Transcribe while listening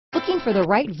Looking for the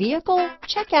right vehicle?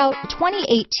 Check out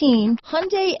 2018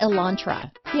 Hyundai Elantra.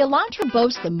 The Elantra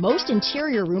boasts the most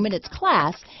interior room in its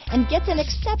class and gets an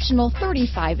exceptional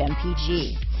 35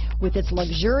 mpg. With its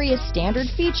luxurious standard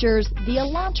features, the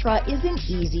Elantra is an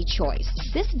easy choice.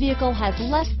 This vehicle has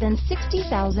less than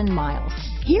 60,000 miles.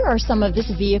 Here are some of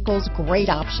this vehicle's great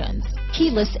options: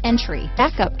 keyless entry,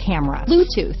 backup camera,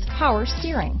 Bluetooth, power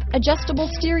steering, adjustable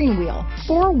steering wheel,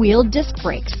 four-wheel disc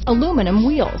brakes, aluminum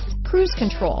wheels, cruise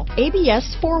control,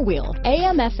 ABS four-wheel,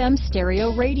 AM/FM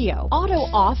stereo radio,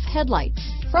 auto-off headlights,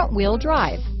 front-wheel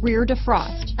drive, rear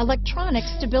defrost, electronic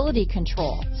stability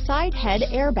control, side head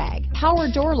airbag, power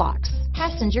door locks,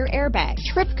 passenger airbag,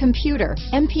 trip computer,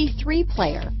 MP3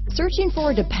 player. Searching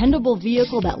for a dependable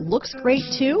vehicle that looks great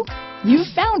too? You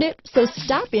found it, so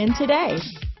stop in today.